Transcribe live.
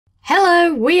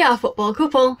Hello, we are Football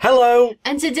Couple. Hello.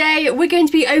 And today we're going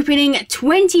to be opening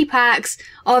 20 packs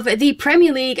of the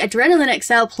Premier League Adrenalyn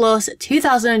XL Plus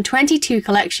 2022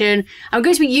 collection. I'm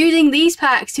going to be using these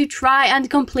packs to try and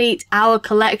complete our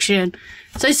collection.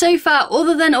 So far,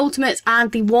 other than Ultimates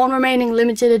and the one remaining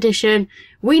limited edition,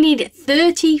 we need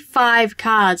 35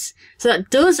 cards. So that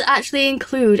does actually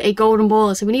include a golden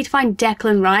baller. So we need to find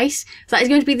Declan Rice. So that is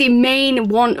going to be the main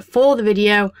one for the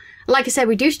video. Like I said,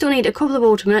 we do still need a couple of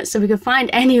Ultimates, so if we can find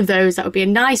any of those, that would be a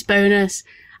nice bonus.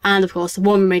 And of course, the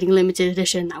one remaining limited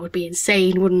edition, that would be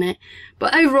insane, wouldn't it?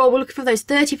 But overall, we're looking for those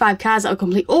 35 cards that will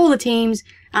complete all the teams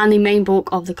and the main bulk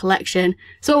of the collection.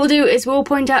 So what we'll do is we'll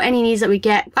point out any needs that we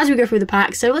get as we go through the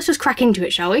pack. So let's just crack into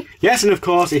it, shall we? Yes, and of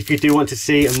course, if you do want to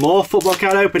see more football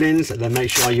card openings, then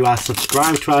make sure you are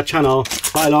subscribed to our channel.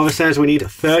 Like Laura says, we need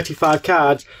 35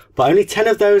 cards, but only 10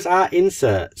 of those are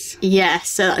inserts. Yes,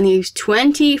 so that leaves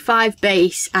 25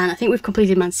 base, and I think we've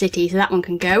completed Man City, so that one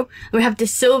can go. And we have De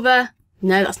Silva.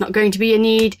 No, that's not going to be a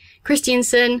need.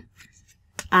 Christiansen.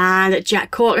 And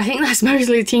Jack Cork. I think that's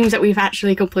mostly the teams that we've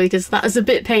actually completed, so that was a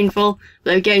bit painful.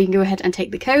 But again, you can go ahead and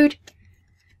take the code.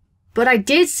 But I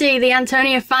did see the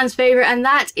Antonio fans favourite, and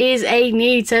that is a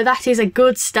need, so that is a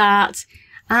good start.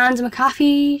 And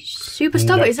McCarthy super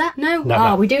stopper, is that? No?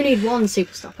 No. We do need one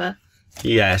super stopper.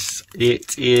 Yes,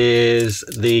 it is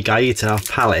the Gaeta of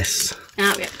Palace.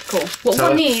 Oh, yeah, cool. What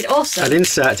one need also? An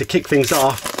insert to kick things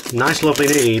off. Nice, lovely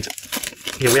need.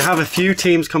 Here we have a few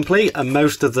teams complete, and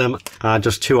most of them are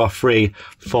just 2 or 3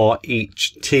 for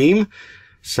each team.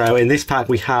 So in this pack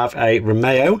we have a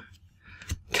Romeo,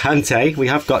 Kante, we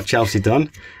have got Chelsea done,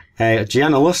 a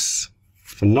Giannoulis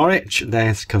for Norwich,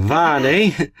 there's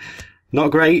Cavani,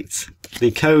 not great. The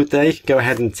code they go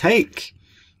ahead and take.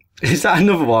 Is that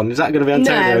another one? Is that going to be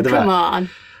Antonio? No, come on.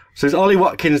 So it's Ollie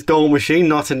Watkins' goal machine,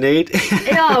 not a need.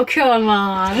 Oh, come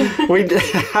on.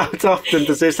 How often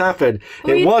does this happen?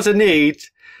 It was a need,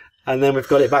 and then we've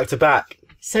got it back to back.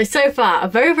 So far, a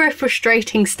very, very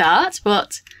frustrating start,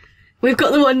 but we've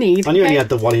got the one need. And you only had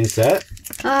the one insert.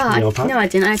 Ah, no, I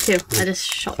didn't. I had 2. I just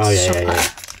shot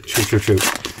that. True.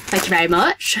 Thank you very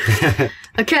much.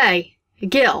 Okay,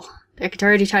 Gil. I could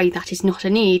already tell you that is not a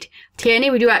need.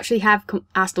 Tierney, we do actually have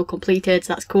Arsenal completed,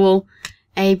 so that's cool.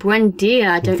 A Buendia,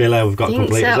 I don't Villa, we've got think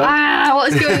completed. so.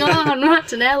 What is going on?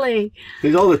 Martinelli.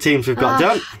 These are all the teams we've got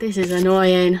done. This is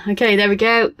annoying. Okay, there we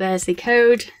go. There's the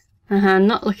code.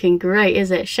 Not looking great,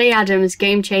 is it? Shea Adams,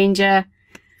 game changer.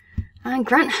 And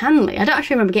Grant Hanley. I don't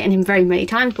actually remember getting him very many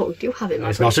times, but we do have him.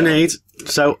 It's not a need.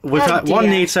 So we've got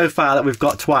one need so far that we've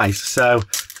got twice. So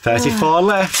 34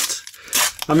 left.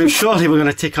 I mean, surely we're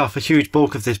going to tick off a huge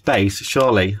bulk of this base,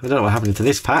 surely. I don't know what happened to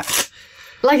this pack.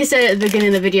 Like I said at the beginning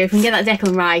of the video, if we can get that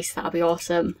Declan Rice, that'll be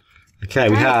awesome. Okay,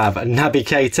 we have a Naby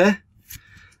Keita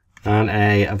and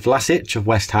a Vlasic of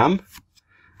West Ham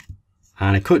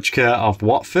and a Kuchka of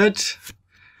Watford.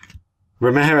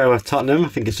 Romero of Tottenham. I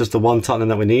think it's just the one Tottenham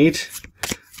that we need.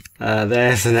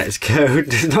 There's the next code.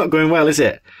 It's not going well, is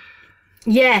it?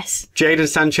 Yes. Jadon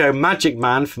Sancho, Magic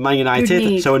Man for Man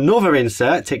United. So another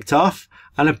insert ticked off.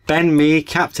 And a Ben Mee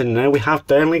captain. Now we have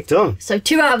Burnley done. So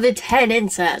 2 out of the 10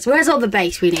 inserts. Where's all the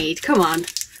base we need? Come on.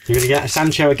 You're going to get a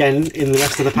Sancho again in the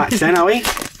rest of the packs then, are we?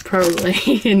 Probably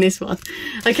in this one.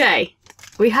 Okay.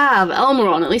 We have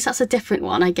Elmeron. At least that's a different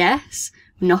one, I guess.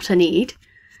 Not a need.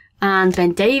 And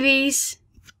Ben Davies.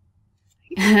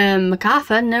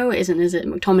 MacArthur. No, it isn't, is it?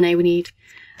 McTominay we need.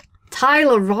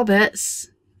 Tyler Roberts.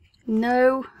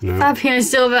 No. Fabio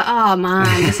Silva. Oh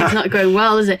man, this is not going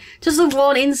well, is it? Just the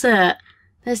one insert.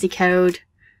 There's the code.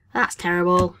 That's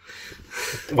terrible.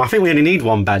 Well, I think we only need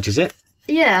one badge, is it?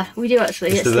 Yeah, we do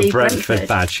actually. It's the Brentford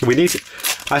badge. We need.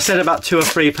 I said about 2 or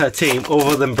 3 per team,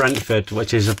 other than Brentford,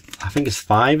 which is I think it's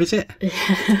 5, is it?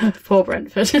 Poor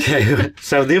Brentford. Okay.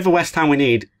 So the other West Ham we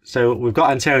need. So we've got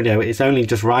Antonio. It's only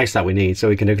just Rice that we need, so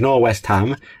we can ignore West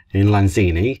Ham in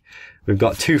Lanzini. We've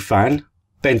got Tufan,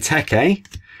 Benteke,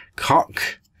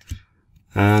 Koch,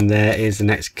 and there is the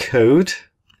next code.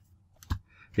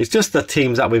 It's just the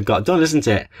teams that we've got done, isn't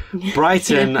it?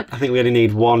 Brighton, I think we only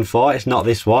need 1 for. It's not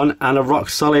this one. And a rock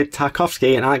solid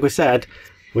Tarkowski. And like we said,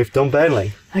 we've done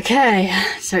Burnley. Okay,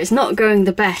 so it's not going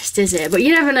the best, is it? But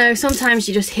you never know. Sometimes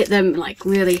you just hit them like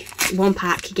really one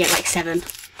pack. You get like 7.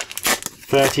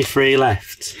 33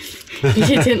 left.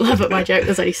 You didn't laugh at my joke.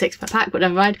 There's only 6 per pack, but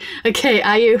never mind. Okay,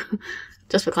 are you?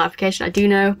 Just for clarification, I do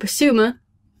know. Basuma.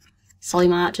 Solly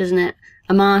March, isn't it?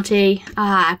 Amati.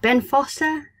 Ben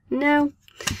Foster? No.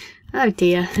 Oh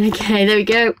dear. Okay, there we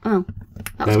go. Oh,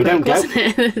 that was quick, wasn't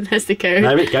it? There's the code.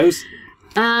 There it goes.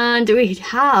 And do we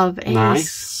have a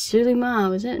nice Suleiman?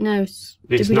 Was it? No.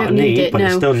 It's not a need, but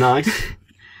it's still nice.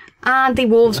 And the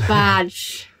Wolves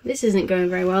badge. This isn't going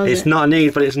very well, is It's not a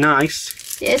need, but it's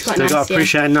nice. it? It is quite Still nice, got to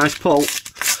appreciate a nice pull.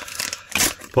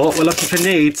 But we're looking for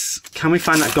needs. Can we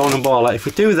find that golden ball? Like, if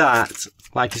we do that,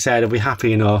 like I said, I'll be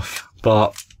happy enough.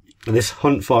 But this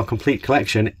hunt for a complete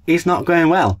collection is not going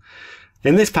well.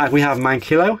 In this pack, we have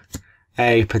Mankilo,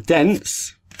 a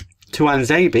Pedence, Tuan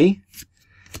Zabi,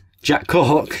 Jack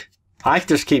Cork. I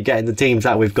just keep getting the teams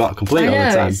that we've got complete all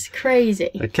the time. It's crazy.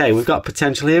 Okay, we've got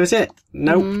potential here, is it?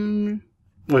 Nope.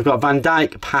 We've got Van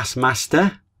Dijk, Pass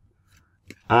Master,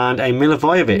 and a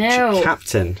Milivojevic,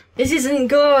 Captain. This isn't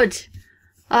good.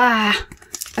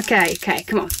 Okay,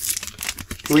 come on.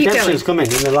 Redemption's coming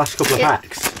in the last couple of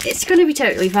packs. It's going to be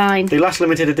totally fine. The last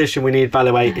limited edition we need, by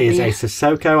the way, is a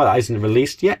Sissoko that isn't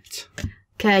released yet.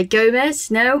 Okay, Gomez,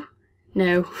 no.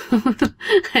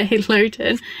 Hey,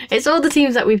 Luton. It's all the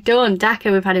teams that we've done.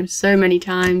 Daka, we've had him so many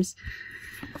times.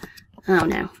 Oh,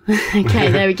 no. Okay,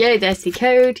 there we go. There's the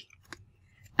code.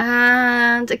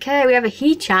 And, okay, we have a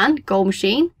He-Chan, Goal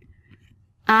Machine.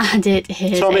 And it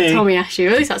is Tommy Ashu.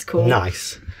 At least that's cool.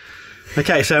 Nice.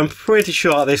 Okay, so I'm pretty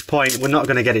sure at this point we're not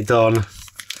going to get it done.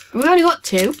 We've only got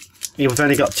 2. Yeah, we've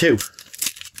only got 2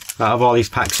 out of all these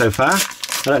packs so far.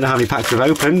 I don't know how many packs we've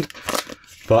opened,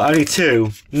 but only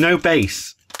 2. No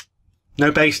base.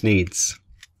 No base needs.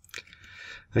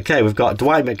 Okay, we've got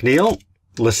Dwight McNeil,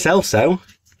 Lo Celso,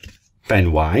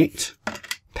 Ben White,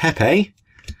 Pepe,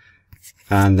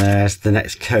 and there's the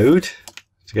next code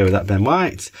to go with that Ben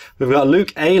White. We've got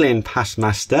Luke Ayling, Pass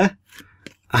Master,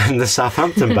 and the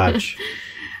Southampton badge.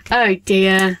 Oh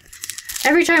dear.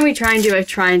 Every time we try and do a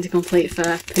trying to complete for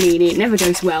Panini, it never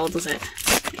goes well, does it?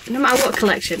 No matter what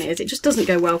collection it is, it just doesn't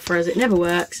go well for us. It never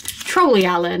works. Trolley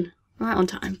Allen, right on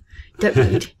time. Don't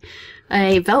need.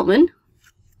 A Veltman,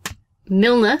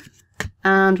 Milner,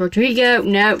 and Rodrigo.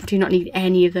 No, do not need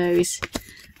any of those.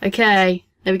 Okay,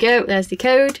 there we go. There's the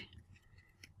code.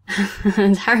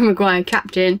 And Harry Maguire,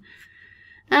 captain.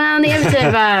 And the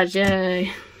Everton badge.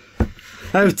 Yay.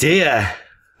 Oh dear.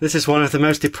 This is one of the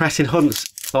most depressing hunts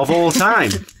of all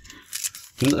time.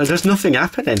 There's nothing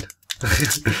happening.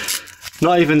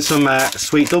 Not even some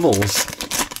sweet doubles.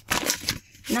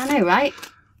 No, right?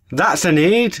 That's a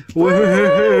need.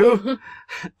 Woohoo!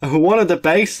 One of the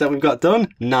base that we've got done.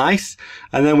 Nice.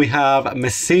 And then we have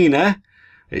Messina.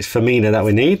 It's Firmino that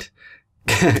we need.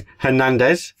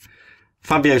 Hernandez.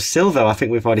 Fabio Silva. I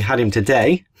think we've already had him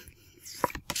today.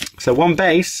 So 1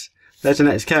 base. There's the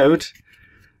next code.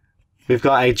 We've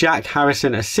got a Jack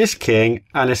Harrison Assist King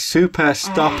and a Super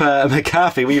Stopper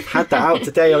McCarthy. We've had that out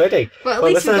today already. Well, at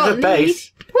least we've got a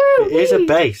base. Woo, it is a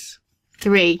base.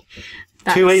 3.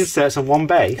 2 inserts and 1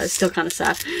 base. That's still kind of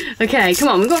sad. Okay, come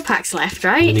on. We've got packs left,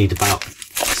 right? We need about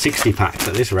 60 packs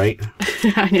at this rate.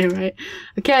 I know, right?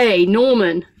 Okay,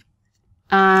 Norman.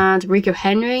 And Rico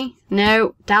Henry.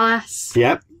 No. Dallas.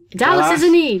 Yep. Dallas is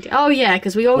a need. Oh, yeah,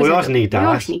 because we always need Dallas. We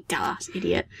always need Dallas,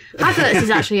 idiot. Havertz is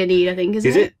actually a need, I think, isn't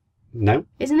it? Is it? No.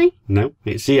 Isn't he? No,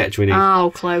 it's Ziyech we need.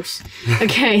 Oh, close.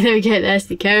 Okay, there we go. There's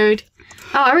the code.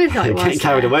 Oh, I really thought it was. Getting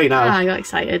carried away now. I got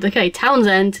excited. Okay,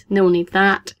 Townsend. No one needs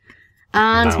that.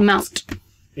 And Mount.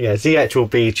 Yeah, Ziyech will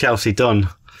be Chelsea done.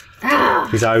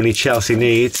 He's our only Chelsea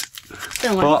need.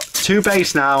 But 2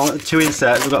 base now, 2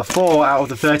 inserts. We've got 4 out of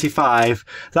the 35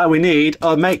 that we need.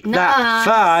 I'll make that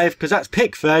 5 because that's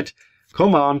Pickford.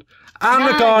 Come on. And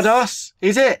Ricardos,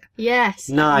 is it? Yes.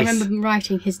 Nice. I remember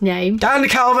writing his name. Dan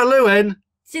Calvert-Lewin.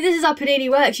 See, this is how Panini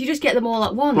works. You just get them all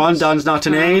at once. Rondon's not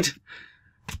a need.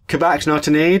 Kabak's not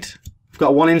a need. We've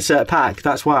got 1 insert pack,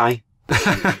 that's why. Well,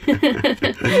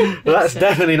 that's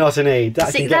definitely not a need.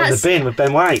 That can get in the bin with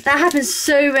Ben White. That happens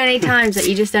so many times that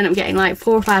you just end up getting like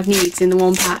 4 or 5 needs in the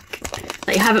 1 pack.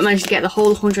 That you haven't managed to get the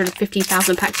whole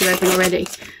 150,000 packs you've opened already.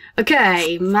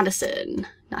 Okay, Madison.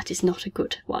 That is not a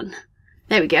good one.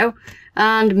 There we go.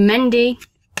 And Mendy.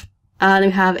 And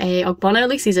we have a Ogbonna. At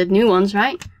least these are new ones,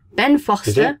 right? Ben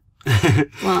Foster.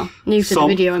 Well, new for the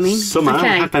video, I mean. Somehow, I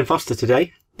had Ben Foster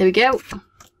today. There we go.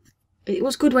 It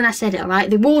was good when I said it, alright?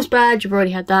 The Wolves badge, we've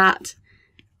already had that.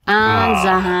 And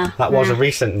Zaha. That was a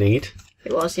recent need.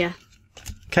 It was, yeah.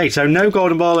 Okay, so no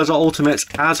Golden Ballers or Ultimates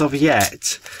as of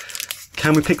yet.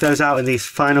 Can we pick those out in these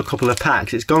final couple of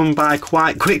packs? It's gone by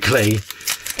quite quickly.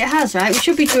 It has, right? We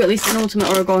should be due at least an Ultimate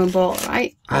or a Golden Ball,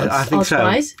 right? I think so.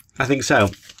 I think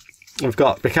so. We've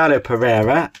got Ricardo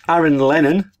Pereira, Aaron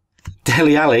Lennon,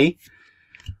 Dele Alli,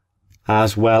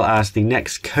 as well as the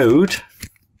next code.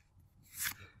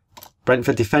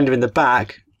 Brentford defender in the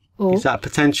back. Oh. Is that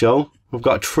potential? We've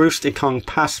got Trusticon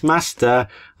Pass Master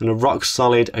and a rock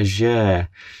solid Azure.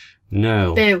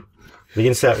 No. Boo. The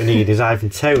insert we need is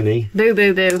Ivan Toney. Boo,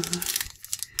 boo, boo.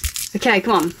 Okay,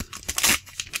 come on.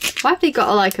 Why have they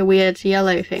got like a weird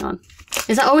yellow thing on? Is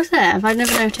Is that always there? Have I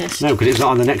never noticed? No, because it's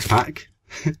not on the next pack.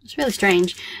 It's really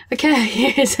strange.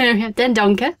 Okay, so we have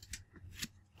Dendonka.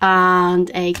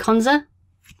 And a Konza.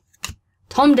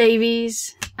 Tom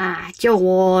Davies. Joe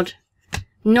Ward.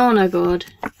 None are good.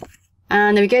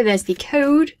 And there we go, there's the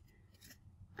code.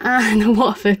 And the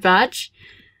Watford badge.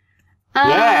 And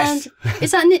Yes!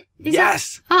 Is that...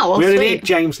 Yes! Oh, well, we only sweet. need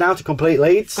James now to complete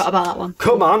Leeds. Forgot about that one.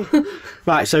 Come on.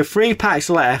 Right, so 3 packs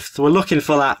left. We're looking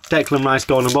for that Declan Rice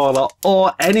golden baller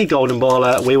or any golden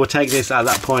baller. We will take this at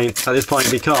this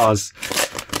point because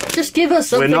Just give us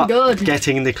something we're not good.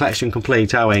 getting the collection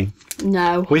complete, are we?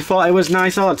 No. We thought it was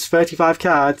nice odds, 35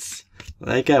 cards.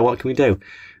 There you go, what can we do?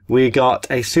 We got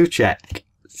a Souček,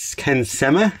 Ken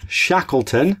Sema,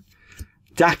 Shackleton,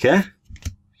 Daka,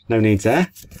 no needs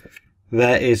there.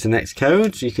 There is the next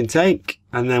code you can take.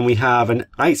 And then we have an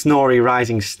Aitz-Nori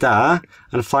Rising Star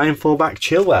and Flying Fullback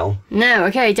Chilwell. No,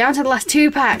 okay, down to the last 2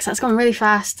 packs. That's gone really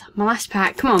fast. My last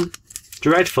pack, come on.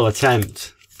 Dreadful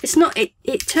attempt. It's not,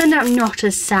 it turned out not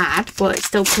as sad, but it's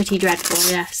still pretty dreadful,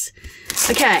 yes.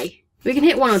 Okay, we can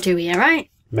hit 1 or 2 here, right?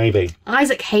 Maybe.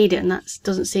 Isaac Hayden, that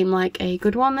doesn't seem like a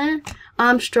good one there.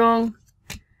 Armstrong,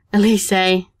 Elise,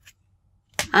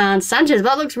 and Sanchez.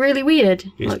 That looks really weird.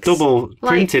 It's looks double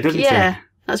printed, doesn't it? Yeah,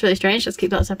 that's really strange. Let's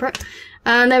keep that separate.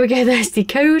 And there we go, there's the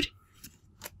code.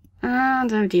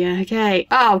 And oh dear, okay.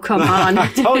 Oh, come on.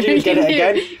 I told you to get it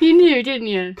again. You knew, didn't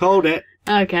you? Called it.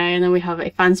 Okay, and then we have a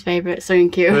fan's favourite, so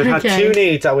cute. We've had Okay. 2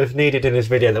 needs that we've needed in this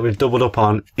video that we've doubled up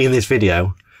on in this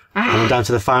video. And we're down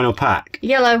to the final pack.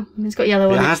 Yellow. It's got yellow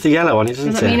on It it. has the yellow on it,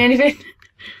 doesn't Does that it? mean anything?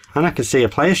 And I can see a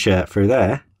player shirt through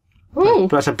there. Ooh.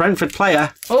 But that's a Brentford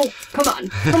player. Oh, come on.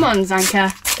 Come on,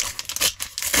 Zanka.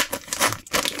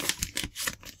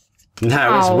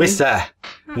 No, it's Oh. Wissa.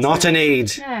 Not a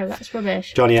need. No, that's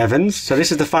rubbish. Johnny Evans. So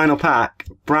this is the final pack.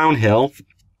 Brownhill.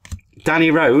 Danny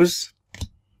Rose.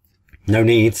 No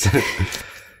needs.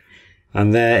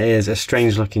 And there is a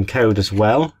strange looking code as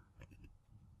well.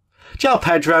 Joe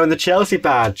Pedro and the Chelsea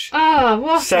badge. Oh,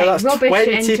 what So a that's rubbish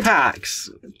 20 packs.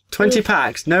 20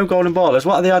 packs. No golden ballers.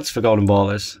 What are the odds for golden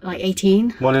ballers? Like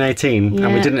 18? 1 in 18. And we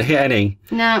Yeah. didn't hit any.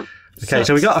 No. Okay,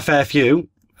 so we got a fair few.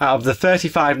 Out of the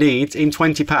 35 needs in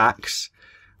 20 packs,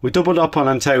 we doubled up on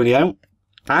Antonio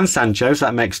and Sancho, so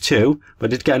that makes 2. But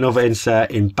did get another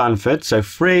insert in Bamford, so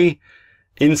 3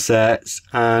 inserts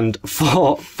and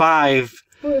 5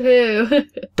 Woohoo.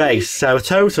 base. So a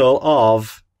total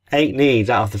of 8 needs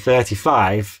out of the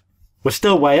 35. We're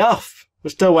still way off. We're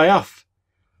still way off.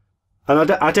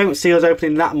 And I don't see us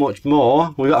opening that much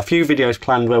more. We've got a few videos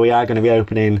planned where we are going to be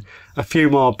opening a few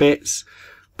more bits.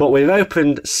 But we've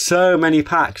opened so many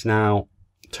packs now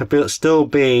to still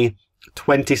be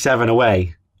 27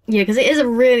 away. Yeah, because it is a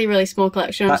really, really small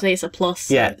collection. Obviously, it's a plus.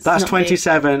 So Yeah, it's that's not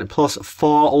 27 plus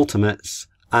 4 ultimates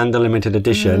and a limited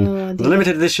edition. Oh, The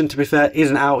limited edition, to be fair,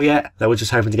 isn't out yet. They were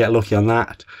just hoping to get lucky on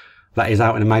that. That is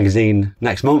out in a magazine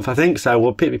next month, I think. So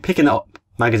we'll be picking that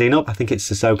magazine up. I think it's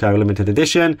Sissoko limited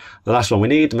edition. The last one we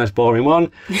need, the most boring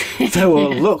one. So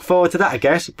we'll look forward to that, I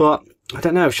guess. But I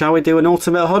don't know, shall we do an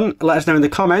ultimate hunt? Let us know in the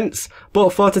comments.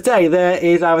 But for today, there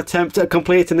is our attempt at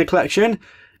completing the collection.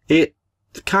 It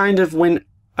kind of went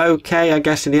okay, I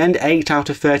guess, in the end. 8 out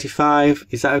of 35.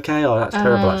 Is that okay? Or that's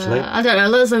terrible, actually. I don't know.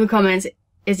 Let us know in the comments.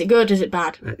 Is it good? Is it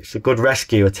bad? It's a good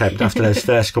rescue attempt after those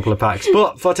first couple of packs.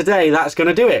 But for today, that's going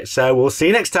to do it. So we'll see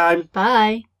you next time.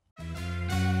 Bye.